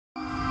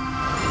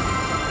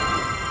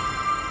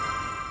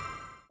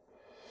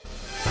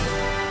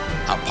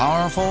A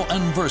powerful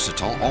and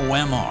versatile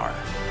OMR.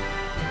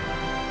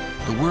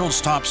 The world's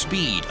top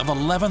speed of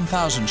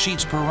 11,000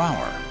 sheets per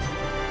hour.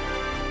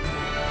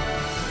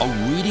 A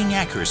reading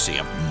accuracy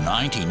of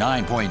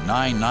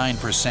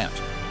 99.99%.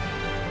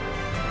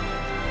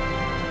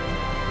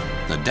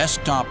 The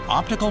desktop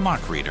optical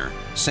mark reader,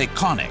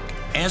 Sekonic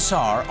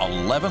SR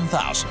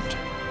 11,000.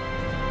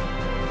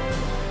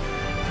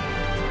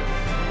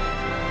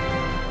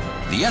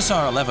 The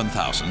SR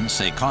 11,000,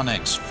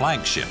 Sekonic's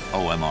flagship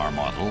OMR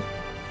model,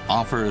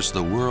 offers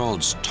the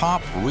world's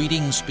top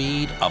reading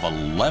speed of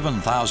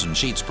 11,000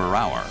 sheets per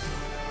hour.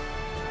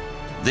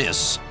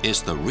 This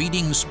is the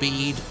reading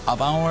speed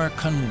of our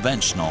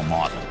conventional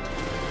model.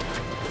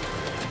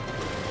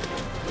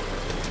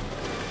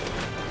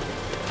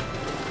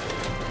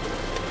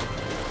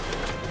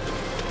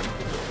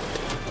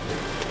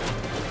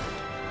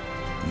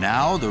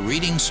 Now the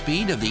reading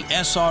speed of the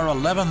SR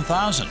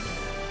 11,000.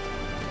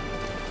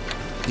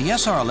 The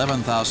SR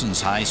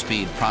 11,000's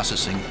high-speed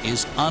processing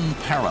is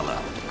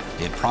unparalleled.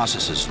 It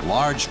processes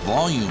large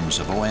volumes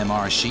of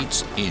OMR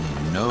sheets in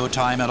no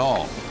time at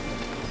all.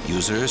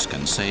 Users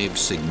can save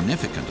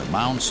significant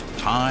amounts of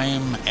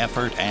time,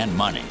 effort, and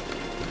money.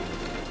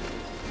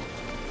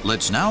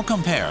 Let's now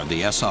compare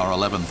the SR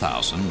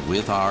 11,000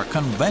 with our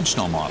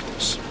conventional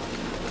models.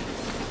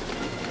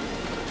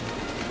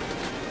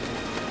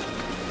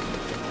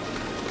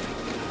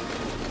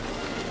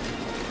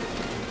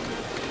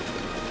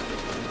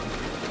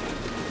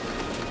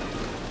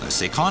 The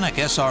Sekonic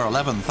SR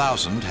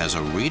 11,000 has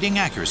a reading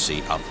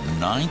accuracy of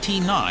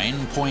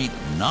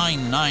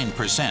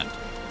 99.99%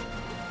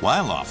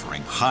 while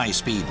offering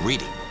high-speed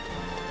reading.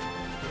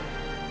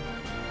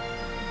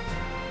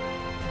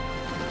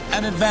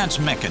 An advanced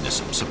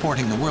mechanism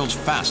supporting the world's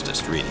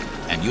fastest reading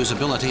and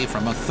usability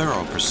from a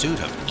thorough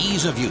pursuit of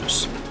ease of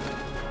use.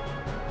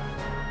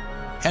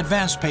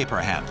 Advanced paper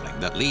handling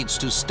that leads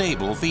to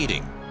stable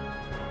feeding.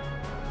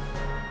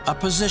 A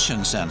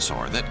position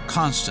sensor that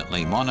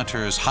constantly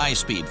monitors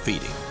high-speed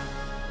feeding.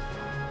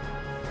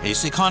 A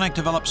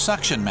Sekonic-developed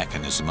suction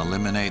mechanism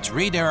eliminates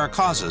read error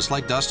causes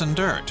like dust and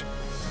dirt.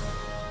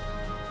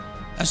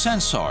 A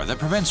sensor that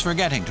prevents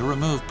forgetting to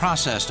remove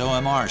processed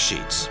OMR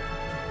sheets.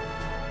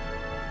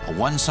 A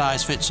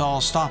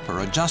one-size-fits-all stopper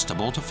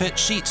adjustable to fit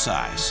sheet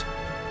size.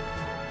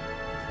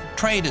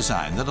 Tray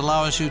design that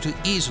allows you to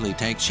easily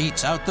take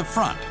sheets out the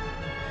front.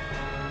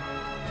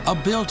 A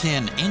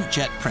built-in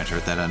inkjet printer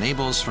that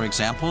enables, for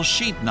example,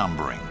 sheet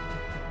numbering.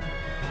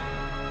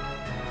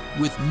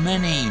 With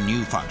many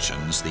new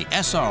functions, the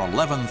SR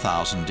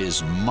 11,000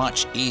 is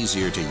much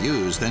easier to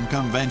use than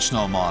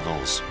conventional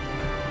models.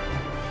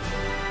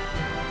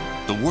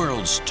 The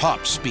world's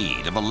top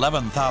speed of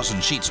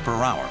 11,000 sheets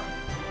per hour.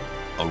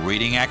 A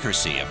reading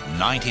accuracy of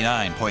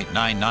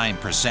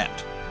 99.99%.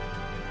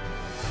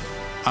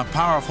 A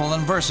powerful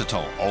and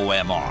versatile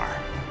OMR.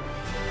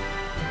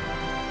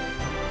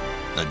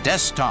 The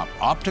desktop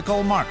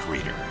optical mark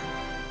reader,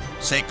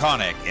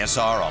 Sekonic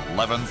SR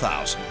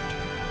 11,000.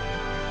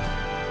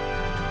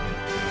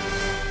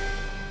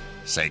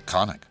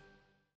 Sekonic.